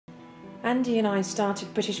Andy and I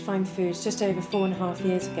started British Fine Foods just over 4.5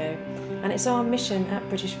 years ago, and it's our mission at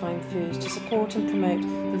British Fine Foods to support and promote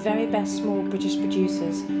the very best small British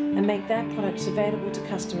producers and make their products available to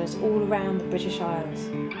customers all around the British Isles.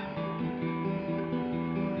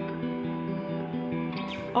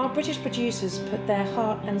 Our British producers put their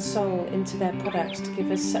heart and soul into their products to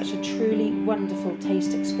give us such a truly wonderful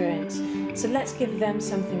taste experience, so let's give them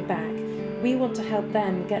something back. We want to help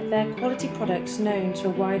them get their quality products known to a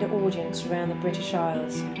wider audience around the British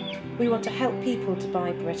Isles. We want to help people to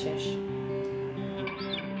buy British.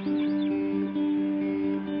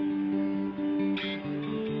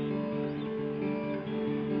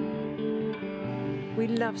 We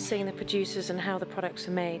love seeing the producers and how the products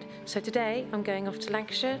are made. So today I'm going off to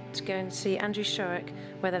Lancashire to go and see Andrew Shorrock,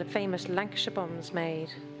 where the famous Lancashire Bomb's made.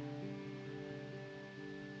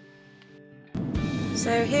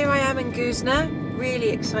 So here I am in Goosner, really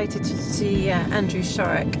excited to see Andrew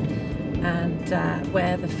Shorrock and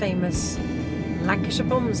where the famous Lancashire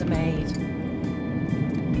Bombs are made.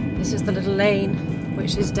 This is the little lane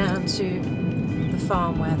which is down to the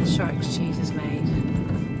farm where the Shorrock's cheese is made.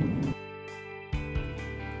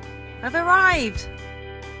 I've arrived!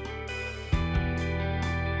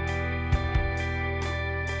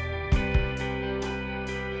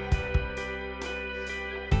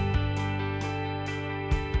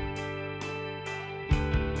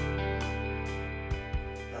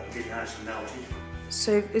 That'd be nice and melted.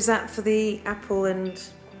 So is that for the apple and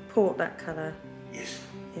port, that colour? Yes.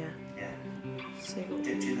 Yeah. Yeah. So,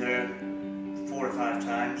 Dipped in there 4 or 5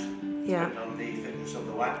 times. yeah. Depending on the thickness of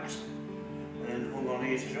the wax. And then hung on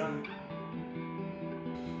here to dry.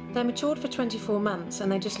 They're matured for 24 months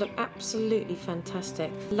and they just look absolutely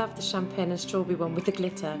fantastic. Love the champagne and strawberry one with the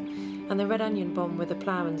glitter, and the red onion bomb with the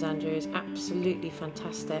ploughmans, Andrew, is absolutely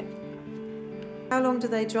fantastic. How long do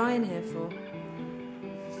they dry in here for?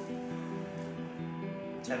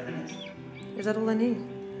 10 minutes. Is that all they need?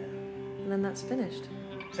 Yeah. And then that's finished?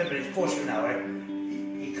 10 minutes, quarter of an hour.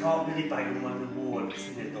 You can't really bag them when the water because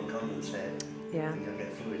they'll condensate. Yeah. And you'll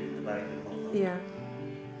get fluid in the bag and whatnot. Yeah.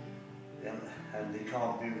 And they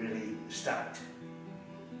can't be really stacked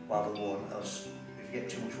while they're warm, else if you get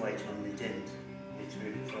too much weight on the dent, it's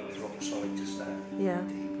really probably rock solid to stack Yeah.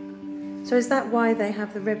 deep. So is that why they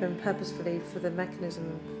have the ribbon purposefully for the mechanism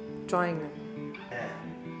of drying them? Yeah.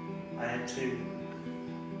 I had to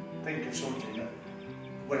think of something that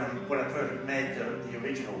when I first made the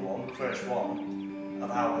original one, the first one, of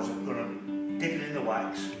how I was going to dip it in the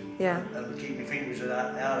wax, Yeah. and keep my fingers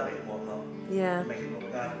out of it and whatnot, Yeah. and make it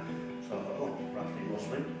look that. So I thought, oh, wrap it in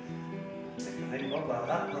muslin, stick the thing up like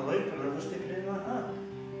that in a loop, and I'll just stick it in like that.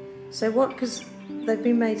 So what, because they've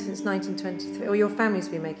been made since 1923, or your family's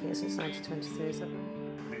been making it since 1923, is that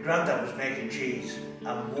right? My granddad was making cheese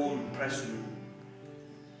and won Preston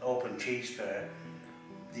Open Cheese Fair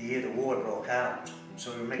the year the war broke out.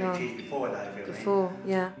 So we were making cheese before that, if you know what I mean. Before,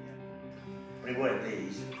 yeah. But it weren't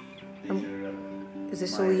these. These are. Is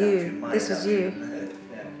this my all adaptation, you? my This is adaptation. you?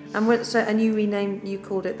 Yeah. And you renamed, you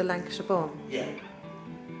called it the Lancashire Bomb? Yeah.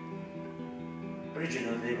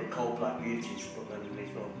 Originally they were called Black Beauties, but then we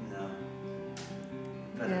thought, no.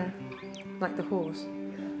 Better. Yeah. Like the horse?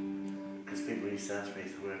 Yeah. Because people used to ask me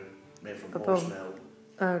if we were made from A horse bomb. milk.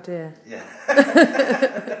 Oh dear.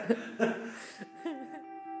 Yeah.